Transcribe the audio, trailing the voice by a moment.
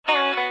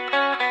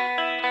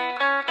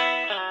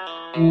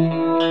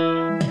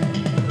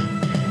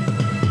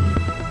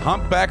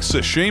Humpback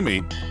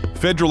sashimi,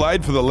 federal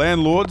aid for the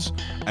landlords,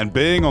 and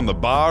being on the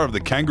bar of the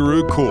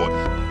kangaroo court.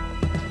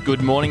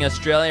 Good morning,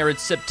 Australia.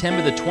 It's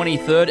September the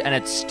 23rd and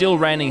it's still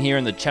raining here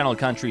in the Channel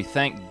Country,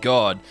 thank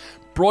God.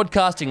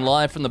 Broadcasting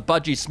live from the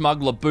Budgy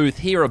Smuggler Booth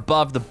here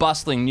above the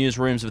bustling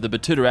newsrooms of the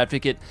Batuta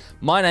Advocate.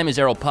 My name is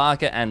Errol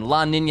Parker and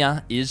La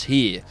Nina is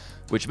here,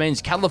 which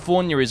means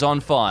California is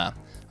on fire.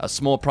 A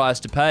small price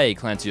to pay,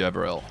 Clancy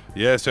Overall.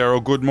 Yes, Errol,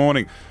 good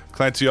morning.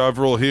 Clancy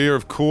Overall here,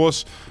 of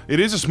course. It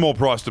is a small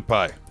price to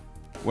pay.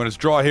 When it's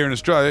dry here in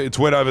Australia, it's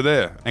wet over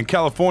there. And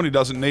California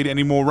doesn't need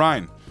any more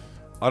rain.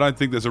 I don't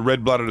think there's a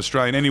red-blooded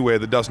Australian anywhere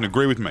that doesn't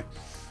agree with me.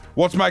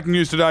 What's making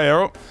news today,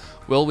 Errol?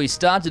 Well, we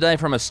start today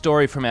from a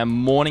story from our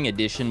morning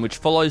edition, which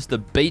follows the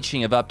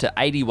beaching of up to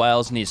 80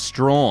 whales near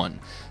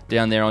Strawn,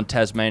 down there on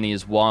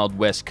Tasmania's wild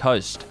west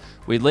coast.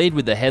 We lead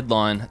with the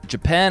headline,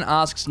 Japan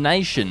asks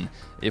nation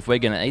if we're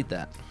going to eat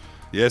that.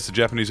 Yes, the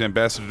Japanese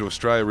ambassador to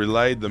Australia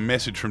relayed the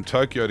message from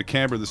Tokyo to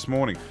Canberra this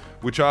morning,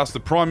 which asked the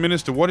Prime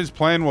Minister what his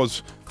plan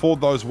was for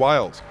those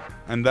whales,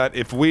 and that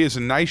if we as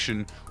a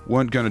nation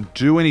weren't going to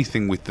do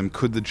anything with them,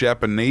 could the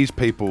Japanese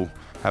people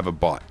have a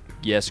bite?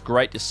 Yes,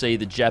 great to see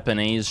the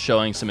Japanese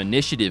showing some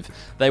initiative.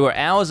 They were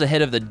hours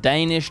ahead of the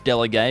Danish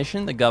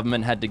delegation. The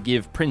government had to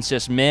give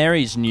Princess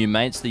Mary's new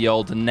mates the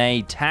old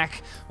nay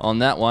tack on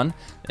that one.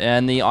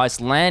 And the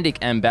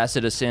Icelandic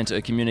ambassador sent a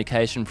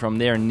communication from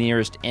their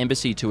nearest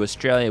embassy to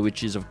Australia,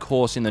 which is, of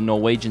course, in the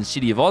Norwegian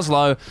city of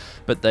Oslo,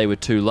 but they were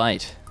too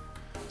late.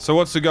 So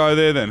what's the go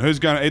there then? Who's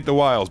going to eat the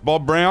whales?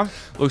 Bob Brown?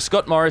 Look,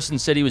 Scott Morrison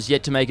said he was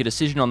yet to make a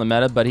decision on the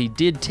matter, but he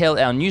did tell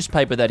our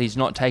newspaper that he's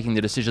not taking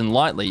the decision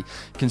lightly,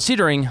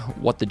 considering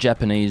what the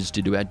Japanese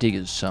did to our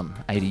diggers some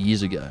 80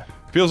 years ago.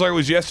 Feels like it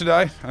was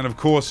yesterday, and of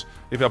course,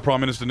 if our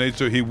Prime Minister needs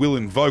to, he will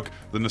invoke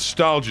the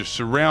nostalgia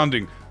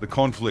surrounding the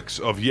conflicts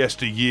of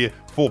yesteryear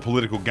for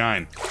political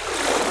gain.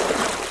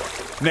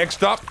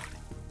 Next up,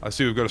 I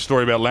see we've got a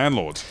story about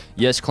landlords.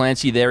 Yes,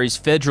 Clancy, there is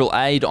federal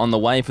aid on the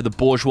way for the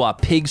bourgeois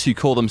pigs who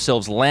call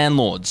themselves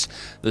landlords.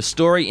 The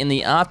story in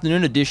the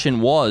afternoon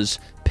edition was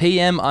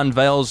PM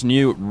unveils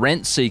new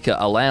rent seeker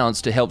allowance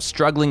to help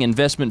struggling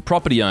investment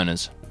property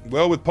owners.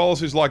 Well, with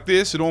policies like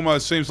this, it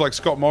almost seems like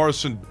Scott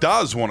Morrison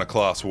does want a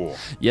class war.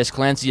 Yes,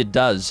 Clancy, it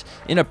does.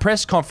 In a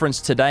press conference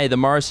today, the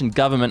Morrison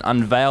government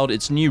unveiled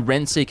its new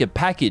rent seeker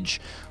package,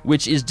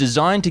 which is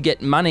designed to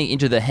get money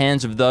into the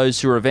hands of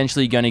those who are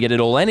eventually going to get it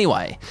all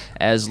anyway,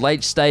 as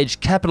late-stage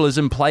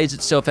capitalism plays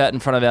itself out in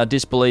front of our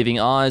disbelieving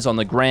eyes on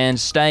the grand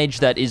stage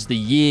that is the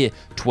year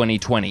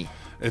 2020.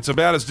 It's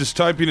about as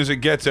dystopian as it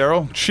gets,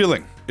 Errol.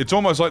 Chilling. It's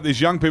almost like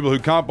these young people who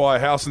can't buy a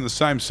house in the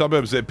same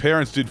suburbs their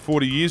parents did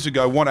 40 years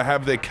ago want to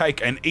have their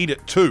cake and eat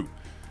it too.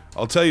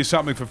 I'll tell you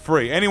something for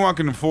free. Anyone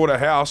can afford a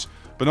house,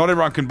 but not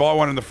everyone can buy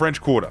one in the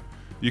French Quarter.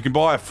 You can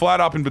buy a flat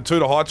up in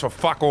Batuta Heights for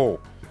fuck all.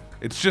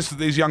 It's just that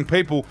these young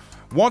people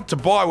want to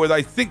buy where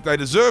they think they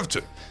deserve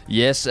to.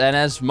 Yes, and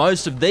as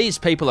most of these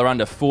people are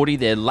under 40,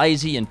 they're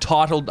lazy,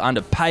 entitled,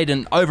 underpaid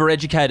and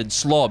overeducated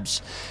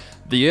slobs.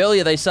 The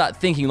earlier they start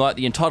thinking like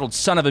the entitled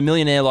son of a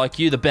millionaire like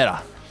you, the better.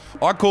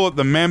 I call it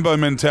the Mambo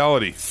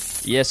mentality.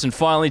 Yes, and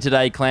finally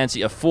today,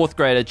 Clancy, a fourth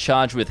grader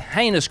charged with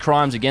heinous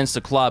crimes against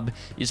the club,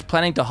 is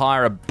planning to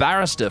hire a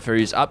barrister for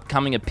his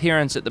upcoming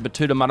appearance at the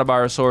Batuta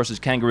Muttaburrasaurus'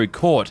 kangaroo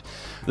court.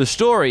 The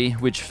story,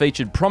 which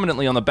featured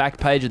prominently on the back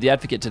page of The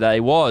Advocate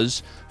today,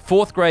 was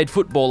fourth grade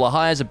footballer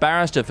hires a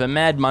barrister for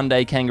Mad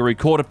Monday kangaroo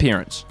court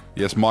appearance.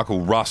 Yes,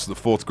 Michael Russ, the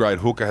fourth grade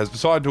hooker, has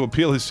decided to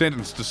appeal his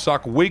sentence to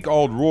suck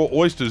week-old raw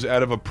oysters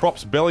out of a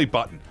prop's belly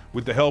button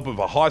with the help of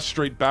a high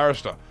street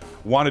barrister,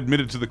 one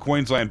admitted to the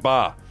Queensland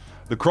bar.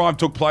 The crime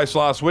took place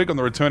last week on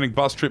the returning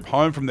bus trip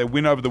home from their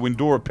win over the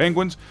Windora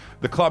Penguins.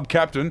 The club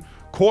captain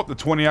caught the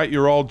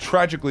 28-year-old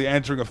tragically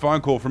answering a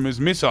phone call from his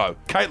misso,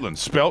 Caitlin,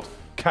 spelt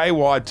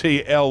Kytlynnne.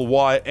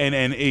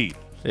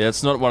 Yeah,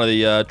 it's not one of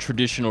the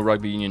traditional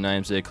rugby union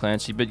names there,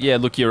 Clancy, but yeah,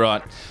 look, you're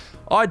right.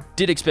 I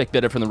did expect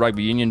better from the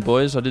rugby union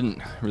boys. I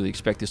didn't really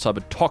expect this type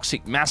of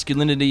toxic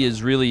masculinity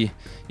is really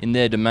in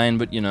their domain,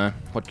 but you know,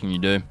 what can you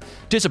do?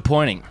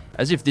 Disappointing.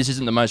 As if this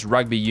isn't the most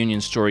rugby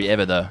union story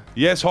ever, though.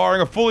 Yes,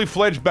 hiring a fully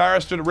fledged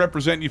barrister to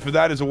represent you for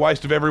that is a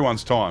waste of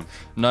everyone's time.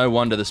 No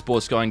wonder the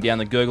sport's going down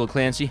the gurgle,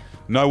 Clancy.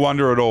 No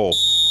wonder at all.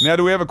 Now,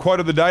 do we have a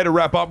quote of the day to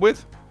wrap up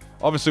with?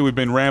 Obviously, we've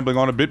been rambling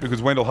on a bit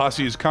because Wendell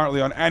Hussey is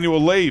currently on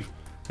annual leave.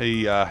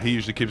 He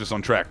usually keeps us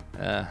on track.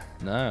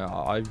 No,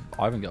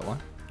 I haven't got one.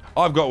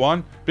 I've got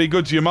one. Be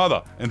good to your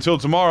mother. Until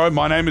tomorrow,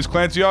 my name is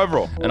Clancy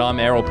Overall. And I'm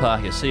Errol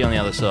Parker. See you on the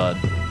other side.